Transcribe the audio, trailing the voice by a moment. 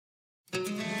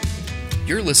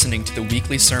You're listening to the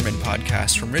weekly sermon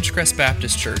podcast from Ridgecrest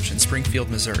Baptist Church in Springfield,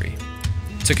 Missouri.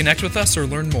 To connect with us or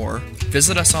learn more,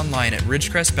 visit us online at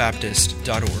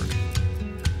ridgecrestbaptist.org.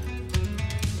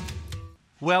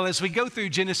 Well, as we go through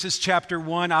Genesis chapter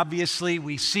 1, obviously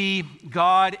we see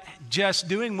God just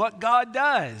doing what God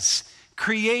does,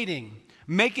 creating,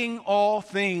 making all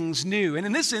things new. And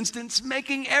in this instance,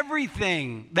 making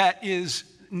everything that is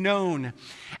known.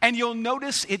 And you'll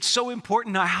notice it's so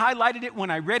important. I highlighted it when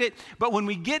I read it, but when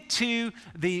we get to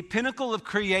the pinnacle of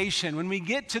creation, when we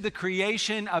get to the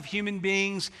creation of human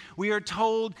beings, we are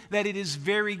told that it is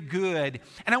very good.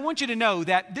 And I want you to know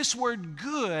that this word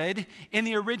good in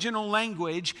the original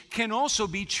language can also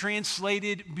be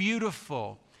translated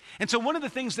beautiful. And so one of the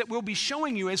things that we'll be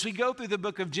showing you as we go through the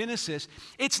book of Genesis,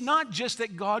 it's not just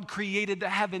that God created the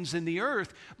heavens and the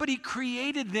earth, but He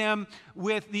created them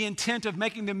with the intent of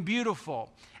making them beautiful.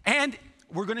 And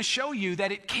we're going to show you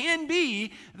that it can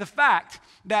be the fact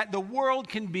that the world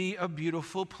can be a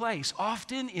beautiful place.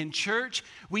 Often in church,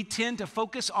 we tend to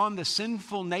focus on the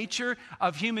sinful nature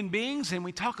of human beings, and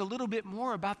we talk a little bit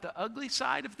more about the ugly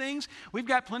side of things. We've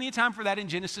got plenty of time for that in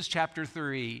Genesis chapter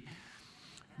 3.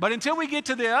 But until we get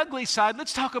to the ugly side,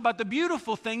 let's talk about the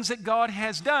beautiful things that God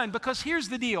has done. Because here's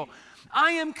the deal.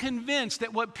 I am convinced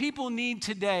that what people need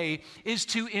today is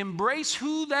to embrace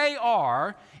who they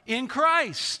are in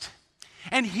Christ.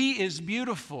 And He is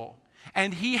beautiful.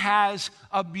 And He has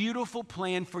a beautiful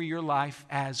plan for your life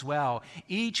as well.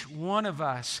 Each one of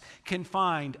us can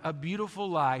find a beautiful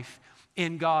life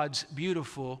in God's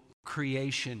beautiful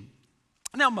creation.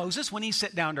 Now, Moses, when he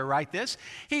sat down to write this,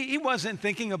 he wasn't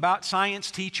thinking about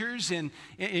science teachers in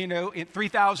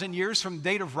 3,000 years from the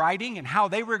date of writing and how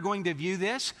they were going to view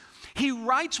this. He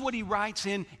writes what he writes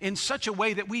in such a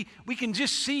way that we can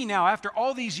just see now, after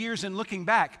all these years and looking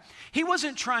back, he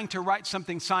wasn't trying to write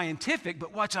something scientific,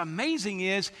 but what's amazing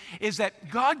is that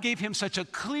God gave him such a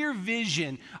clear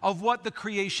vision of what the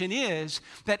creation is,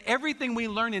 that everything we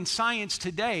learn in science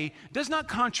today does not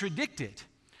contradict it.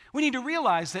 We need to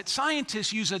realize that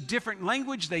scientists use a different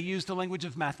language. They use the language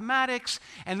of mathematics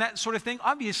and that sort of thing.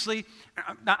 Obviously,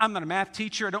 I'm not a math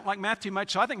teacher. I don't like math too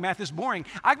much, so I think math is boring.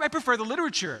 I prefer the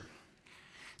literature.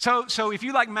 So if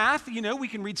you like math, we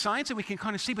can read science and we can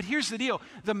kind of see. But here's the deal.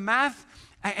 The math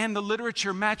and the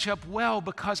literature match up well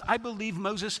because I believe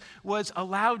Moses was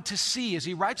allowed to see, as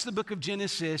he writes the book of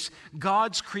Genesis,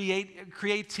 God's creative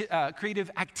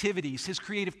activities, His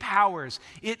creative powers.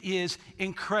 It is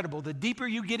incredible. The deeper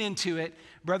you get into it,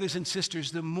 brothers and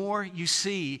sisters, the more you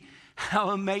see how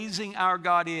amazing our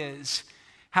God is,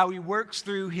 how He works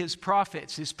through His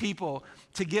prophets, His people,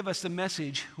 to give us the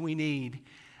message we need.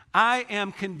 I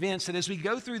am convinced that as we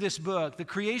go through this book, the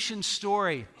creation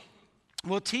story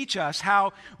will teach us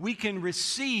how we can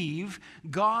receive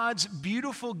God's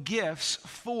beautiful gifts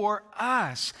for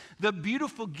us, the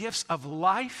beautiful gifts of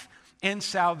life and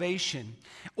salvation.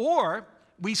 Or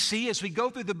we see as we go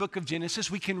through the book of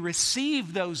Genesis, we can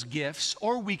receive those gifts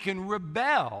or we can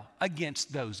rebel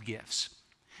against those gifts.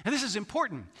 And this is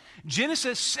important.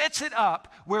 Genesis sets it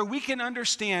up where we can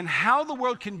understand how the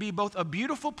world can be both a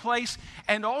beautiful place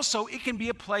and also it can be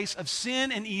a place of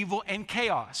sin and evil and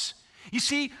chaos. You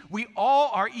see, we all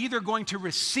are either going to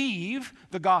receive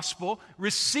the gospel,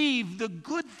 receive the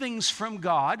good things from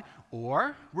God,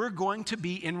 or we're going to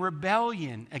be in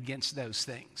rebellion against those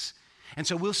things. And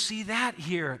so we'll see that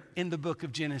here in the book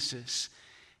of Genesis.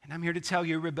 And I'm here to tell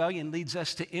you, rebellion leads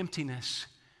us to emptiness,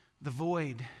 the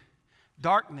void,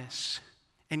 darkness,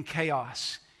 and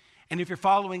chaos. And if you're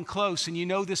following close and you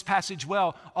know this passage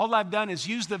well, all I've done is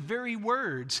use the very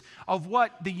words of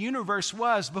what the universe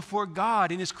was before God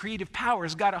and His creative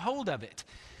powers got a hold of it.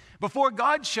 Before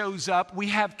God shows up, we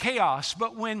have chaos.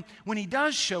 But when He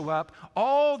does show up,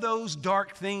 all those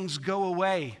dark things go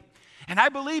away. And I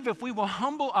believe if we will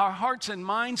humble our hearts and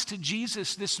minds to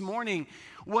Jesus this morning,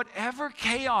 whatever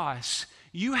chaos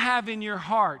you have in your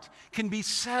heart can be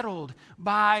settled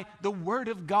by the Word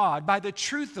of God, by the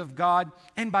truth of God,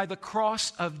 and by the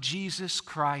cross of Jesus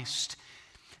Christ.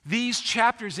 These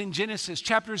chapters in Genesis,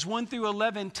 chapters 1 through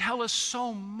 11, tell us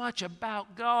so much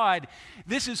about God.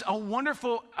 This is a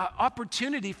wonderful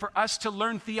opportunity for us to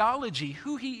learn theology,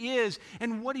 who He is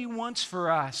and what He wants for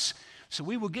us. So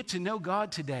we will get to know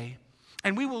God today,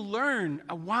 and we will learn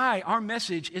why our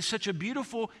message is such a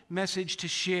beautiful message to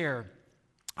share.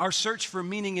 Our search for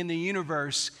meaning in the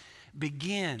universe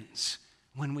begins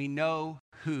when we know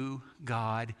who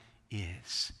God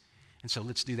is. And so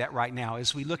let's do that right now.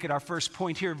 As we look at our first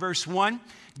point here, verse 1,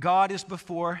 God is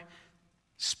before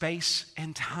space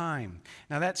and time.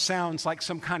 Now that sounds like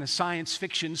some kind of science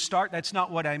fiction start. That's not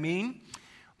what I mean.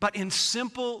 But in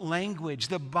simple language,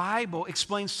 the Bible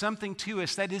explains something to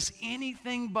us that is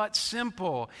anything but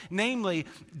simple. Namely,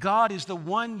 God is the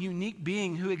one unique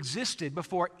being who existed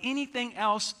before anything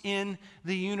else in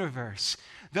the universe.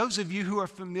 Those of you who are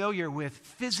familiar with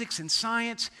physics and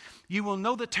science, you will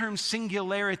know the term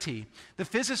singularity. The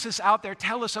physicists out there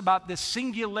tell us about this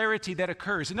singularity that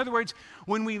occurs. In other words,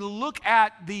 when we look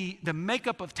at the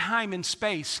makeup of time and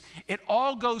space, it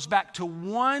all goes back to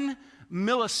 1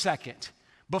 millisecond.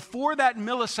 Before that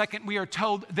millisecond, we are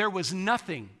told there was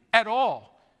nothing at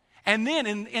all. And then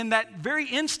in that very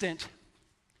instant,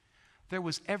 there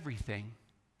was everything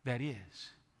that is.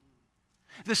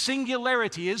 The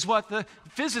singularity is what the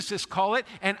physicists call it,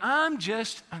 and I'm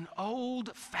just an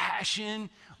old-fashioned,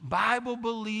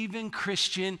 Bible-believing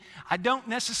Christian. I don't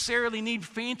necessarily need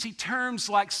fancy terms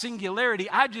like singularity.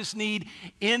 I just need,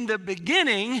 in the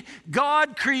beginning,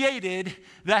 God created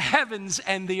the heavens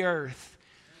and the earth.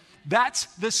 That's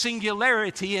the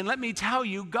singularity, and let me tell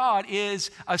you, God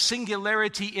is a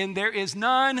singularity, and there is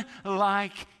none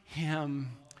like Him.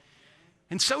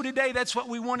 And so today, that's what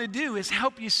we want to do, is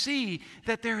help you see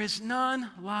that there is none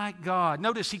like God.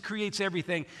 Notice He creates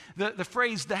everything. The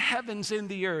phrase, the heavens and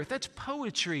the earth, that's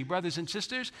poetry, brothers and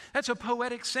sisters. That's a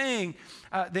poetic saying.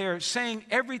 They're saying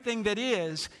everything that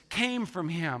is came from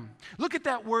Him. Look at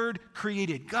that word,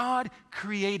 created. God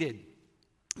created.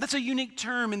 That's a unique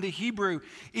term in the Hebrew.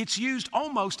 It's used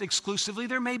almost exclusively.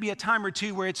 There may be a time or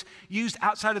two where it's used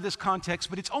outside of this context,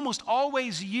 but it's almost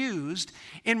always used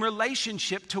in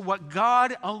relationship to what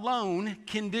God alone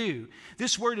can do.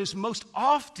 This word is most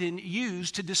often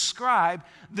used to describe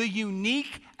the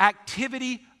unique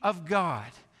activity of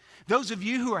God. Those of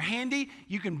you who are handy,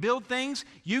 you can build things.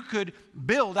 You could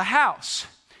build a house.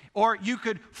 Or you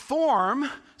could form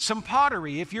some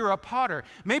pottery if you're a potter.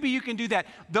 Maybe you can do that.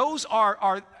 Those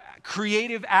are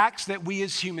creative acts that we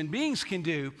as human beings can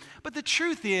do. But the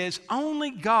truth is,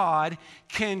 only God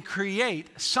can create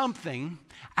something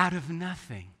out of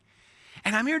nothing.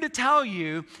 And I'm here to tell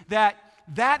you that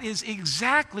that is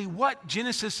exactly what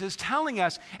Genesis is telling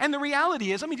us. And the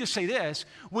reality is, let me just say this,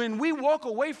 when we walk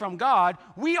away from God,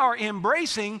 we are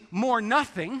embracing more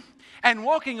nothing and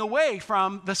walking away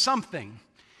from the something.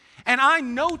 And I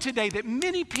know today that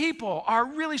many people are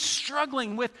really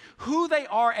struggling with who they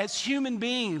are as human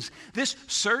beings. This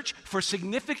search for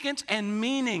significance and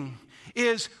meaning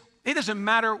it doesn't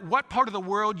matter what part of the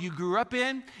world you grew up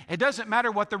in. It doesn't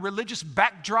matter what the religious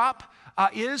backdrop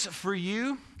is for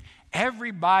you.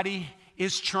 Everybody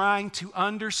is trying to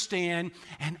understand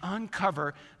and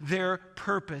uncover their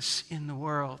purpose in the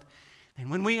world. And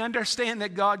when we understand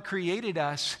that God created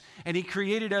us, and He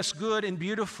created us good and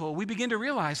beautiful, we begin to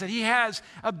realize that He has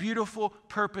a beautiful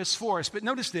purpose for us. But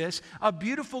notice this, a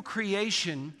beautiful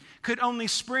creation could only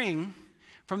spring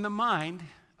from the mind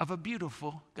of a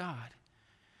beautiful God.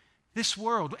 This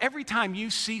world, every time you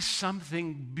see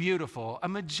something beautiful, a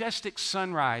majestic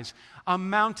sunrise, a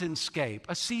mountainscape,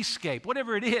 a seascape,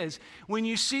 whatever it is, when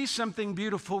you see something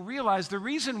beautiful, realize the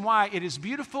reason why it is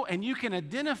beautiful and you can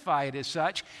identify it as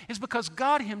such is because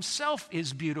God Himself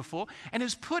is beautiful and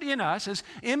has put in us as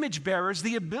image bearers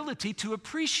the ability to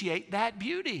appreciate that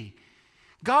beauty.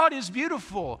 God is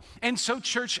beautiful. And so,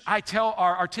 church, I tell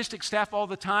our artistic staff all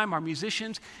the time, our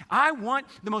musicians, I want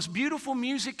the most beautiful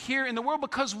music here in the world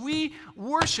because we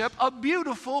worship a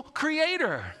beautiful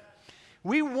Creator.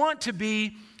 We want to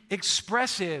be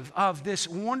expressive of this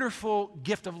wonderful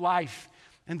gift of life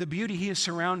and the beauty He has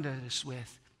surrounded us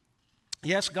with.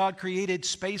 Yes, God created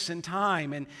space and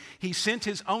time, and He sent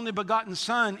His only begotten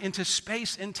Son into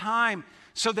space and time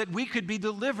so that we could be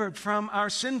delivered from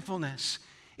our sinfulness.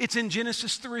 It's in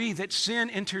Genesis 3 that sin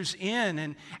enters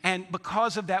in, and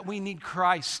because of that, we need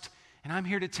Christ. And I'm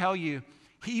here to tell you,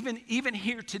 even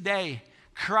here today,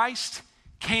 Christ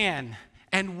can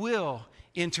and will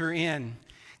enter in.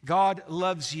 God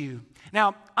loves you.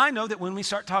 Now, I know that when we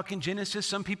start talking Genesis,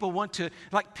 some people want to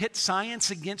pit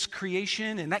science against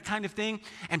creation and that kind of thing,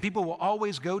 and people will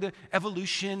always go to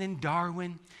evolution and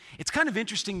Darwin. It's kind of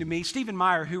interesting to me, Stephen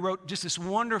Meyer, who wrote just this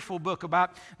wonderful book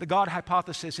about the God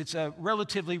hypothesis. It's a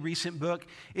relatively recent book.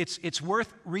 It's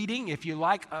worth reading if you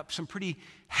like some pretty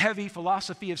heavy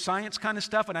philosophy of science kind of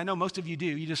stuff, and I know most of you do.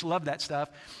 You just love that stuff.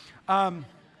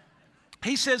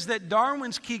 He says that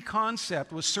Darwin's key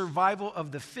concept was survival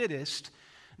of the fittest,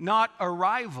 not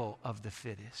arrival of the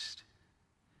fittest.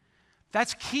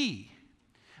 That's key.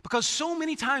 Because so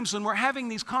many times when we're having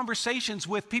these conversations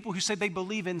with people who say they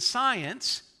believe in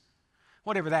science,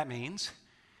 whatever that means,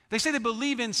 they say they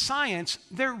believe in science,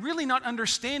 they're really not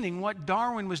understanding what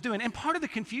Darwin was doing. And part of the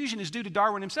confusion is due to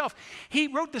Darwin himself. He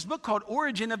wrote this book called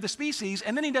Origin of the Species,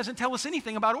 and then he doesn't tell us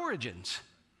anything about origins.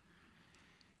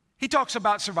 He talks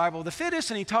about survival of the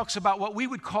fittest, and he talks about what we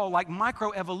would call like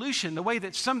microevolution, the way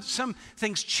that some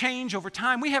things change over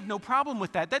time. We have no problem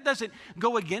with that. That doesn't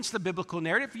go against the biblical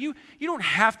narrative. You don't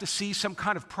have to see some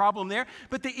kind of problem there.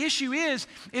 But the issue is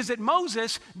that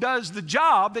Moses does the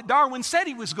job that Darwin said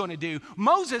he was going to do.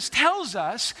 Moses tells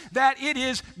us that it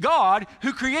is God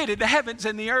who created the heavens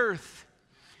and the earth.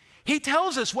 He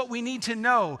tells us what we need to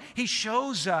know. He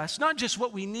shows us not just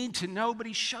what we need to know, but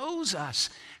he shows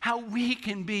us how we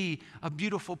can be a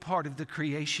beautiful part of the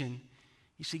creation.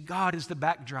 You see, God is the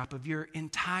backdrop of your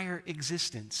entire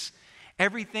existence.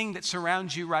 Everything that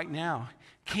surrounds you right now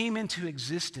came into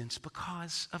existence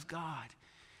because of God.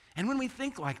 And when we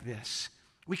think like this,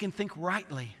 we can think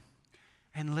rightly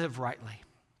and live rightly.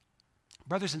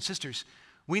 Brothers and sisters,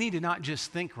 we need to not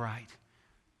just think right.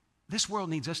 This world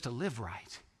needs us to live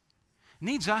right.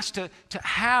 Needs us to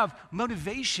have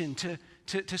motivation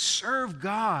to serve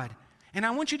God. And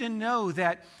I want you to know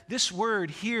that this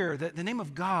word here, the name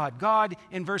of God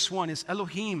in verse 1 is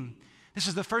Elohim. This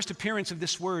is the first appearance of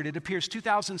this word. It appears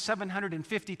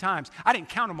 2,750 times. I didn't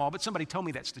count them all, but somebody told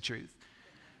me that's the truth.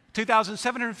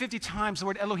 2,750 times the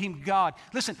word Elohim, God.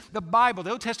 Listen, the Bible,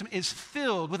 the Old Testament, is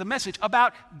filled with a message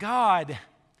about God.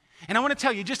 And I want to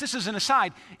tell you, just this as an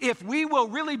aside, if we will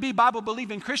really be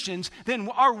Bible-believing Christians, then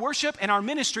our worship and our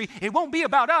ministry, it won't be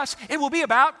about us, it will be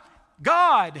about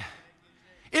God.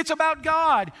 It's about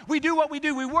God. We do what we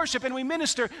do. We worship and we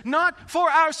minister, not for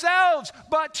ourselves,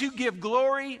 but to give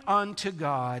glory unto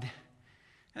God.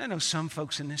 And I know some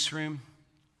folks in this room,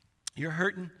 you're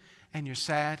hurting and you're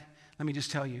sad. Let me just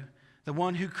tell you, the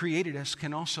one who created us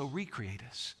can also recreate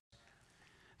us.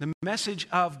 The message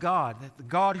of God, that the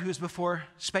God who is before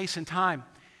space and time,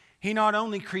 he not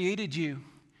only created you,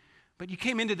 but you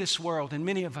came into this world, and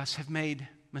many of us have made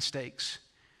mistakes.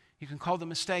 You can call them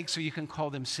mistakes or you can call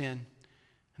them sin.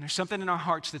 And there's something in our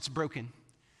hearts that's broken.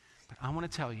 But I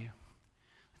want to tell you,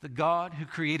 the God who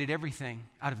created everything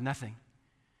out of nothing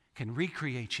can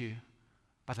recreate you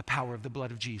by the power of the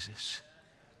blood of Jesus.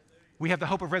 We have the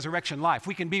hope of resurrection life.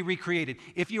 We can be recreated.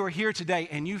 If you are here today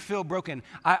and you feel broken,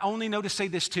 I only know to say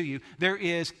this to you. There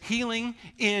is healing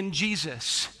in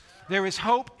Jesus. There is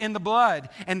hope in the blood.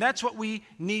 And that's what we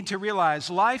need to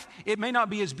realize. Life, it may not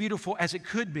be as beautiful as it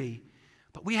could be,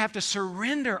 but we have to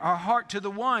surrender our heart to the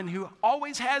one who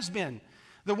always has been,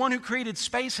 the one who created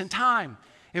space and time.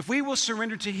 If we will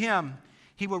surrender to him,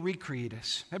 he will recreate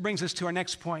us. That brings us to our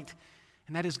next point,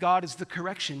 and that is God is the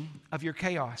correction of your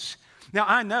chaos. Now,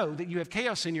 I know that you have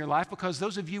chaos in your life because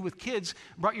those of you with kids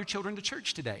brought your children to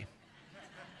church today.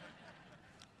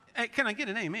 Hey, can I get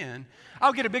an amen?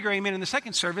 I'll get a bigger amen in the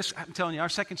second service. I'm telling you, our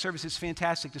second service is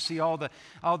fantastic to see all the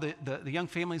young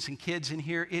families and kids in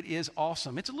here. It is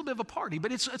awesome. It's a little bit of a party,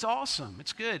 but it's awesome.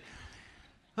 It's good.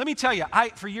 Let me tell you,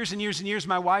 for years and years and years,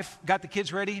 my wife got the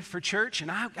kids ready for church, and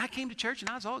I came to church, and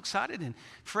I was all excited and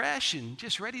fresh and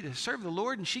just ready to serve the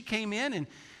Lord, and she came in, and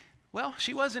well,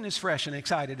 she wasn't as fresh and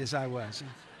excited as I was.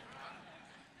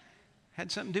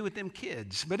 Had something to do with them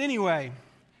kids. But anyway,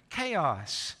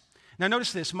 chaos. Now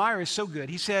notice this, Meyer is so good.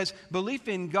 He says, belief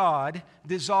in God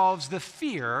dissolves the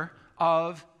fear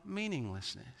of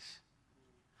meaninglessness.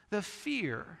 The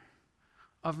fear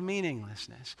of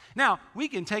meaninglessness. Now, we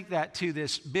can take that to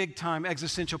this big-time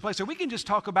existential place, or we can just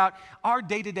talk about our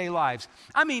day-to-day lives.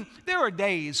 I mean, there are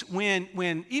days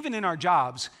when even in our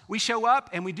jobs, we show up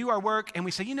and we do our work and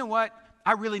we say, you know what?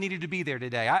 I really needed to be there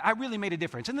today. I really made a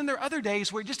difference. And then there are other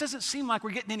days where it just doesn't seem like we're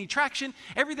getting any traction.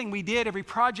 Everything we did, every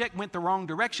project went the wrong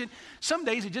direction. Some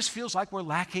days it just feels like we're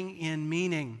lacking in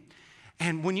meaning.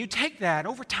 And when you take that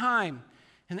over time,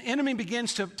 and the enemy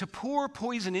begins to pour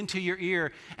poison into your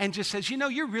ear and just says, you know,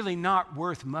 you're really not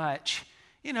worth much.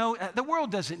 You know, the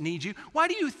world doesn't need you. Why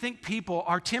do you think people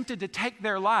are tempted to take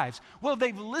their lives? Well,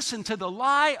 they've listened to the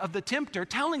lie of the tempter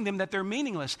telling them that they're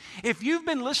meaningless. If you've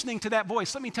been listening to that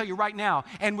voice, let me tell you right now,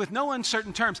 and with no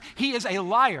uncertain terms, he is a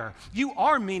liar. You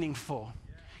are meaningful.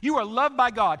 You are loved by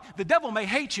God. The devil may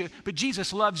hate you, but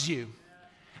Jesus loves you.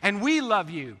 And we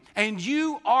love you, and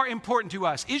you are important to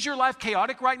us. Is your life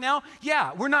chaotic right now?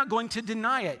 Yeah, we're not going to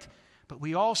deny it. But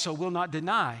we also will not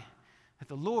deny that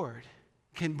the Lord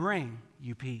can bring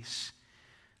you peace.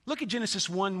 Look at Genesis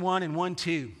 1:1 and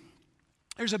 1:2.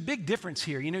 There's a big difference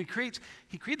here. You know, he created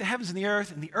the heavens and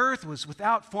the earth was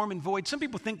without form and void. Some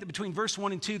people think that between verse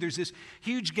 1 and 2, there's this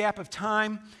huge gap of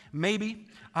time, maybe.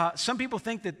 Some people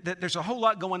think that there's a whole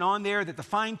lot going on there, that the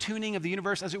fine-tuning of the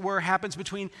universe, as it were, happens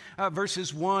between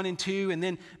verses 1 and 2, and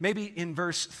then maybe in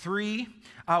verse 3,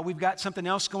 we've got something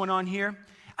else going on here.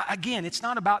 Again, it's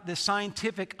not about the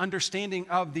scientific understanding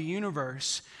of the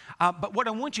universe, but what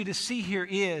I want you to see here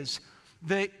is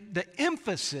the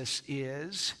emphasis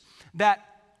is that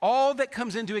all that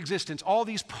comes into existence, all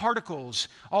these particles,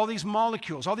 all these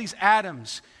molecules, all these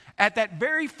atoms, at that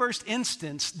very first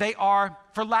instance, they are,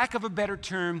 for lack of a better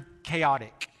term,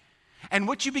 chaotic. And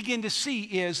what you begin to see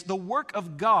is the work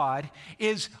of God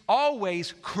is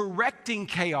always correcting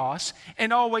chaos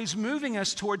and always moving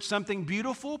us towards something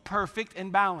beautiful, perfect,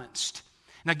 and balanced.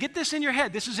 Now get this in your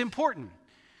head. This is important.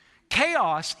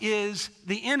 Chaos is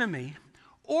the enemy.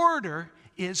 Order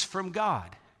is from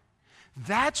God.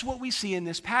 That's what we see in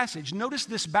this passage. Notice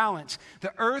this balance.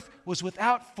 The earth was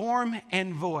without form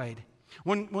and void.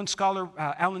 One scholar,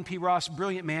 Alan P. Ross,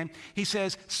 brilliant man, he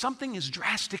says, something is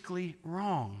drastically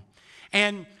wrong.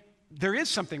 And there is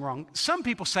something wrong. Some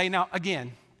people say, now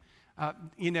again, I'm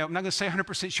not going to say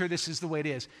 100% sure this is the way it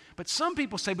is, but some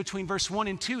people say between verse 1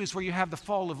 and 2 is where you have the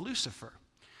fall of Lucifer.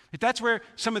 If that's where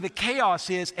some of the chaos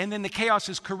is, and then the chaos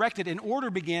is corrected and order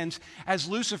begins as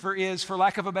Lucifer is, for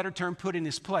lack of a better term, put in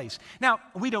his place. Now,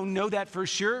 we don't know that for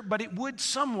sure, but it would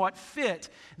somewhat fit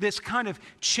this kind of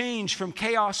change from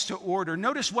chaos to order.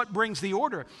 Notice what brings the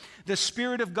order. The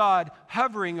Spirit of God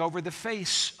hovering over the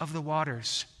face of the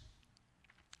waters.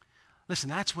 Listen,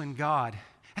 that's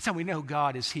how we know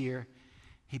God is here.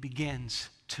 He begins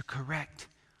to correct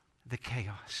the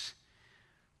chaos.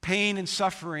 Pain and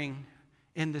suffering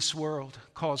in this world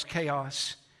cause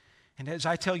chaos. And as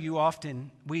I tell you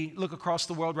often, we look across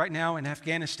the world right now in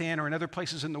Afghanistan or in other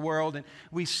places in the world, and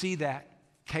we see that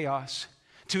chaos.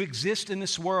 To exist in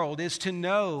this world is to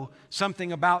know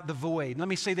something about the void. Let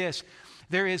me say this.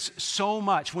 There is so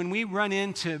much. When we run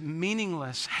into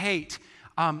meaningless hate,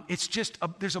 it's just,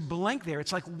 there's a blank there.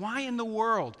 It's like, why in the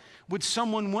world would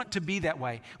someone want to be that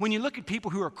way? When you look at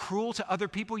people who are cruel to other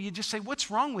people, you just say,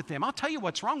 what's wrong with them? I'll tell you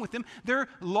what's wrong with them. They're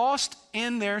lost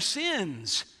in their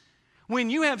sins. When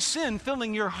you have sin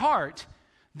filling your heart,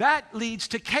 that leads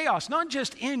to chaos, not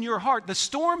just in your heart. The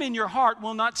storm in your heart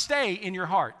will not stay in your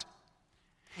heart.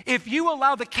 If you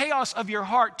allow the chaos of your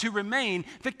heart to remain,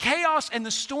 the chaos and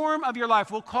the storm of your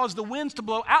life will cause the winds to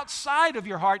blow outside of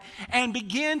your heart and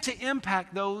begin to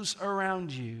impact those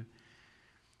around you.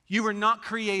 You were not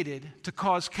created to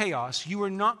cause chaos. You were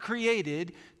not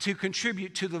created to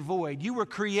contribute to the void. You were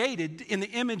created in the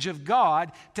image of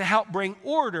God to help bring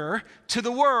order to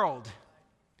the world.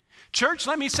 Church,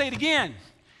 let me say it again.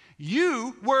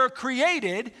 You were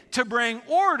created to bring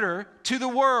order to the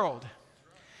world,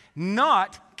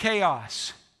 not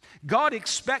chaos. God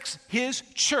expects His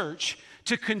church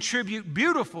to contribute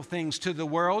beautiful things to the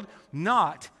world,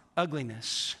 not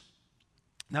ugliness.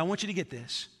 Now, I want you to get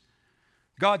this.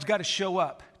 God's got to show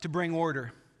up to bring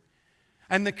order.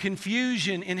 And the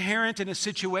confusion inherent in a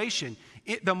situation,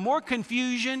 the more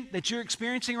confusion that you're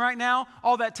experiencing right now,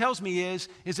 all that tells me is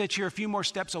that you're a few more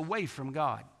steps away from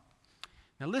God.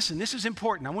 Now listen, this is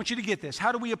important. I want you to get this.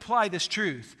 How do we apply this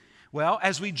truth? Well,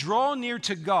 as we draw near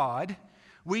to God,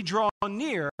 we draw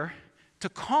near to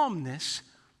calmness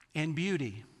and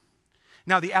beauty.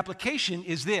 Now, the application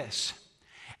is this.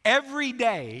 Every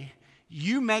day,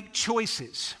 you make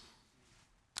choices.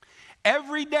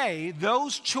 Every day,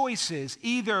 those choices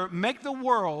either make the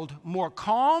world more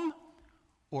calm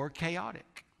or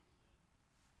chaotic.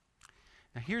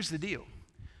 Now, here's the deal.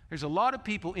 There's a lot of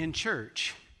people in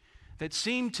church that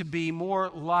seem to be more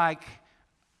like,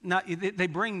 they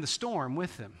bring the storm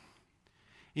with them.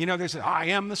 You know, they say, I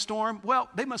am the storm. Well,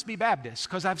 they must be Baptists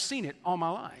because I've seen it all my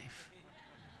life.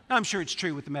 Now, I'm sure it's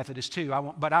true with the Methodists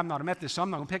too, but I'm not a Methodist, so I'm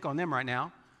not going to pick on them right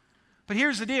now. But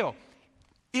here's the deal.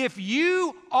 If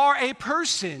you are a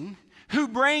person who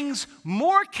brings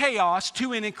more chaos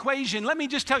to an equation, let me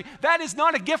just tell you, that is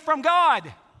not a gift from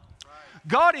God.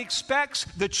 God expects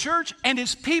the church and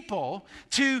His people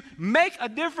to make a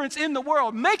difference in the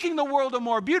world, making the world a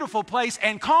more beautiful place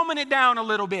and calming it down a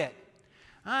little bit.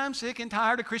 I'm sick and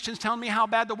tired of Christians telling me how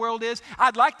bad the world is.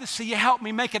 I'd like to see you help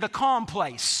me make it a calm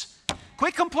place.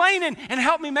 Quit complaining and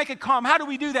help me make it calm. How do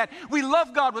we do that? We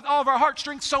love God with all of our heart,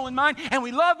 strength, soul, and mind, and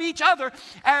we love each other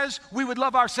as we would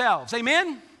love ourselves. Amen?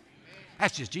 Amen.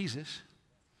 That's just Jesus.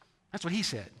 That's what He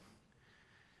said.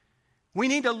 We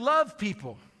need to love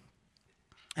people,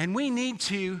 and we need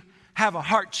to have a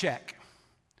heart check.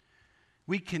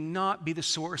 We cannot be the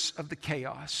source of the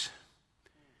chaos.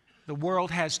 The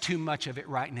world has too much of it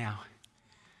right now.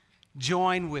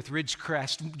 Join with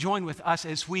Ridgecrest, join with us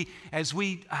as we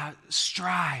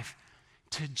strive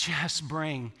to just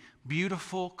bring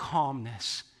beautiful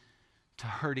calmness to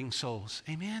hurting souls.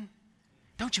 Amen?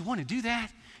 Don't you want to do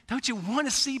that? Don't you want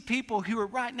to see people who are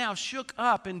right now shook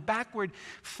up and backward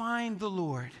find the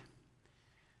Lord?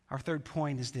 Our third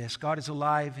point is this. God is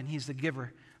alive and He's the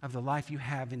giver of the life you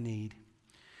have in need.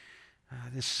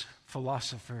 This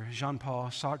philosopher, Jean-Paul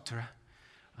Sartre,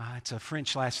 it's a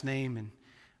French last name, and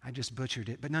I just butchered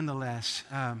it, but nonetheless,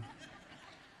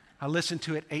 I listened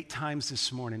to it 8 times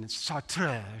this morning. It's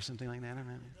Sartre or something like that. I don't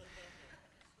know.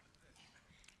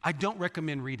 I don't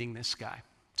recommend reading this guy.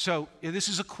 So this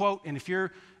is a quote, and if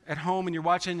you're at home and you're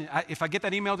watching, if I get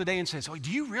that email today and says, "Oh,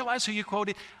 do you realize who you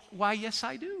quoted?" Why, yes,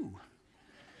 I do.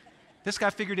 This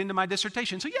guy figured into my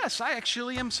dissertation. So yes, I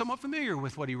actually am somewhat familiar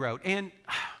with what he wrote. And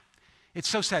it's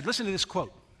so sad. Listen to this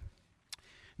quote.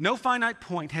 "No finite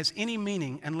point has any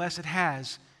meaning unless it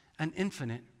has an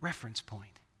infinite reference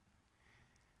point."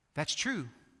 That's true.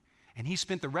 And he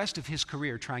spent the rest of his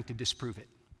career trying to disprove it.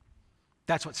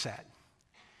 That's what's sad.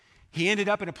 He ended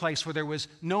up in a place where there was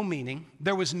no meaning,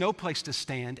 there was no place to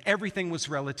stand, everything was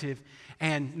relative,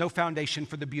 and no foundation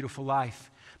for the beautiful life.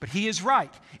 But he is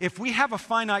right. If we have a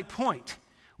finite point,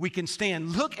 we can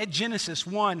stand. Look at Genesis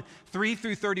 1, 3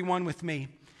 through 31 with me.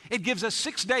 It gives us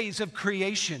 6 days of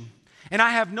creation. And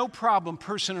I have no problem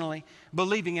personally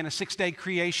believing in a 6-day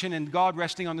creation and God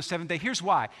resting on the 7th day. Here's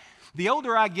why. The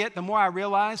older I get, the more I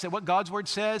realize that what God's word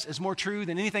says is more true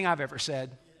than anything I've ever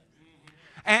said.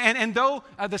 And though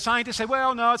the scientists say,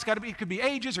 well, no, it could be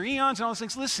ages or eons and all those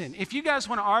things. Listen, if you guys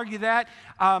want to argue that,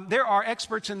 there are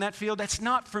experts in that field. That's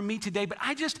not for me today. But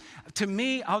I'll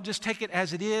just take it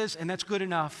as it is, and that's good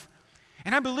enough.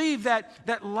 And I believe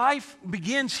that life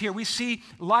begins here. We see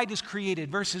light is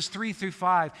created, verses 3 through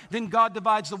 5. Then God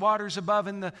divides the waters above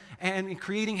and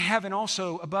creating heaven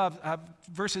also above,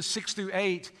 verses 6 through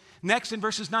 8. Next, in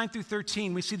verses 9 through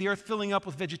 13, we see the earth filling up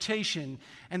with vegetation,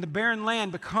 and the barren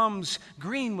land becomes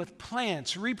green with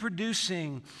plants,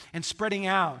 reproducing and spreading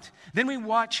out. Then we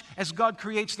watch as God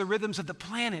creates the rhythms of the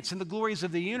planets and the glories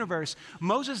of the universe.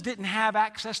 Moses didn't have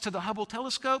access to the Hubble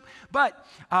telescope, but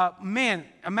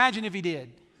imagine if he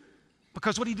did.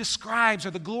 Because what he describes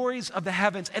are the glories of the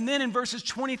heavens. And then in verses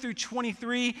 20 through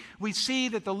 23, we see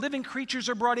that the living creatures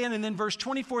are brought in. And then verse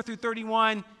 24 through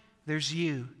 31, there's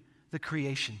you, the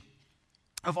creation.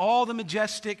 Of all the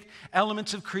majestic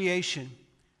elements of creation,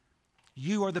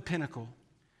 you are the pinnacle.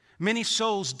 Many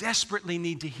souls desperately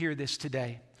need to hear this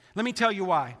today. Let me tell you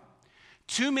why.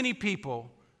 Too many people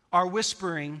are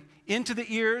whispering into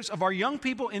the ears of our young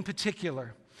people in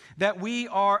particular that we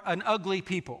are an ugly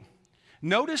people.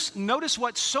 Notice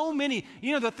what so many,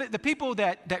 the people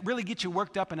that really get you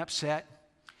worked up and upset,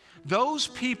 those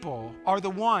people are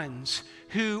the ones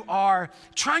who are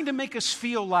trying to make us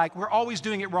feel like we're always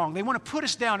doing it wrong. They want to put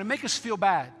us down and make us feel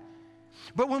bad.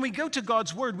 But when we go to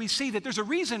God's word, we see that there's a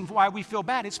reason why we feel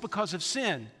bad. It's because of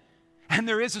sin. And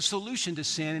there is a solution to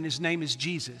sin, and his name is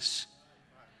Jesus.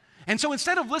 And so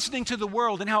instead of listening to the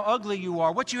world and how ugly you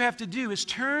are, what you have to do is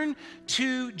turn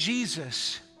to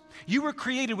Jesus. You were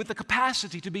created with the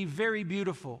capacity to be very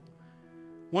beautiful.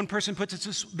 One person puts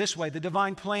it this way: the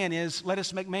divine plan is, let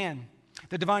us make man.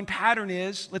 The divine pattern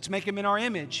is, let's make him in our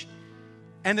image.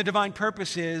 And the divine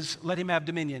purpose is, let him have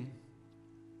dominion.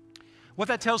 What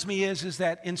that tells me is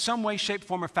that in some way, shape,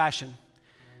 form, or fashion,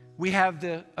 we have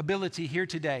the ability here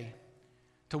today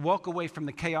to walk away from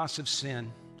the chaos of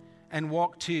sin and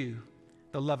walk to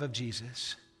the love of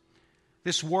Jesus.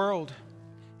 This world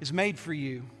is made for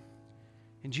you,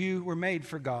 and you were made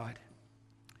for God.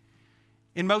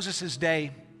 In Moses'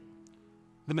 day,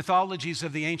 the mythologies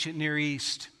of the ancient Near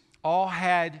East all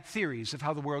had theories of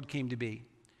how the world came to be.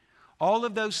 All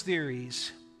of those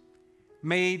theories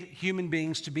made human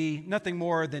beings to be nothing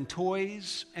more than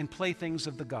toys and playthings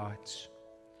of the gods.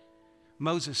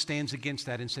 Moses stands against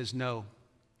that and says, no,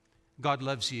 God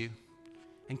loves you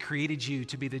and created you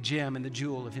to be the gem and the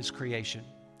jewel of his creation.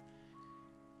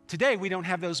 Today, we don't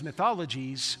have those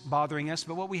mythologies bothering us,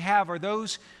 but what we have are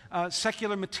those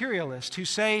secular materialists who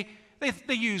say,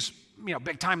 they use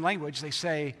big-time language. They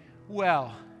say,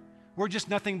 well, we're just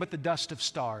nothing but the dust of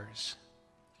stars.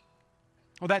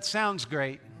 Well, that sounds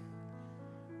great,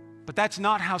 but that's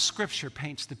not how Scripture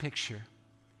paints the picture.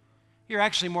 You're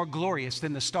actually more glorious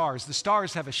than the stars. The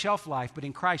stars have a shelf life, but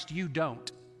in Christ you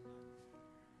don't.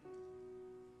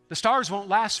 The stars won't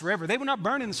last forever. They will not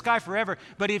burn in the sky forever.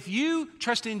 But if you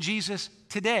trust in Jesus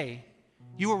today,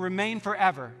 you will remain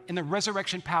forever in the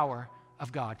resurrection power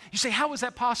of God. You say, how is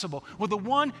that possible? Well, the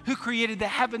one who created the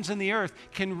heavens and the earth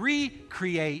can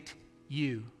recreate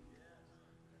you.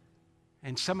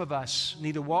 And some of us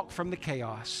need to walk from the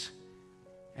chaos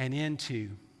and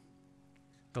into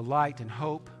the light and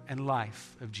hope and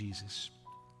life of Jesus.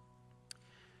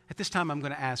 At this time, I'm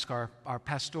going to ask our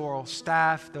pastoral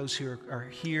staff, those who are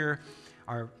here,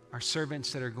 our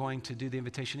servants that are going to do the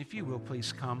invitation, if you will,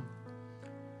 please come.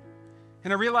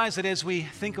 And I realize that as we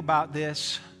think about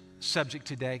this subject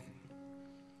today,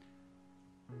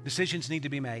 decisions need to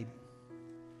be made.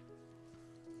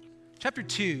 Chapter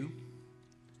 2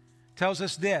 tells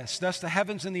us this: thus the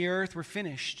heavens and the earth were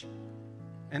finished,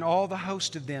 and all the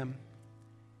host of them.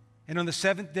 And on the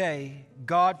seventh day,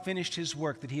 God finished his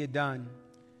work that he had done,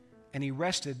 and he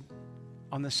rested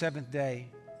on the seventh day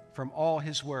from all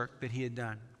his work that he had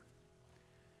done.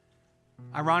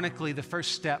 Ironically, the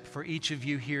first step for each of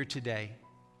you here today,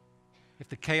 if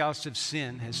the chaos of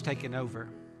sin has taken over,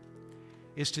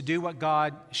 is to do what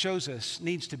God shows us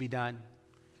needs to be done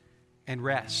and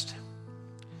rest.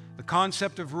 The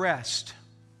concept of rest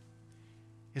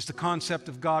is the concept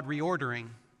of God reordering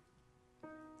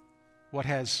what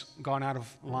has gone out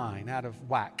of line, out of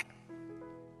whack.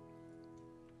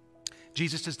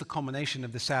 Jesus is the culmination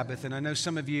of the Sabbath, and I know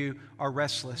some of you are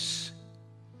restless,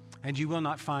 and you will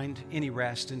not find any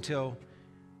rest until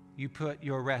you put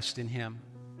your rest in him.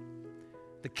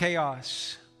 The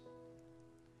chaos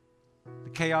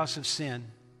of sin,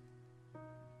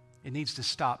 it needs to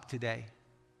stop today.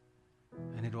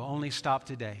 And it will only stop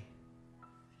today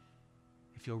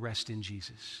if you'll rest in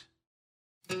Jesus.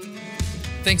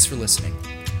 Thanks for listening.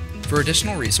 For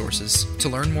additional resources, to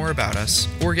learn more about us,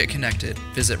 or get connected,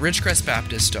 visit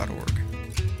ridgecrestbaptist.org.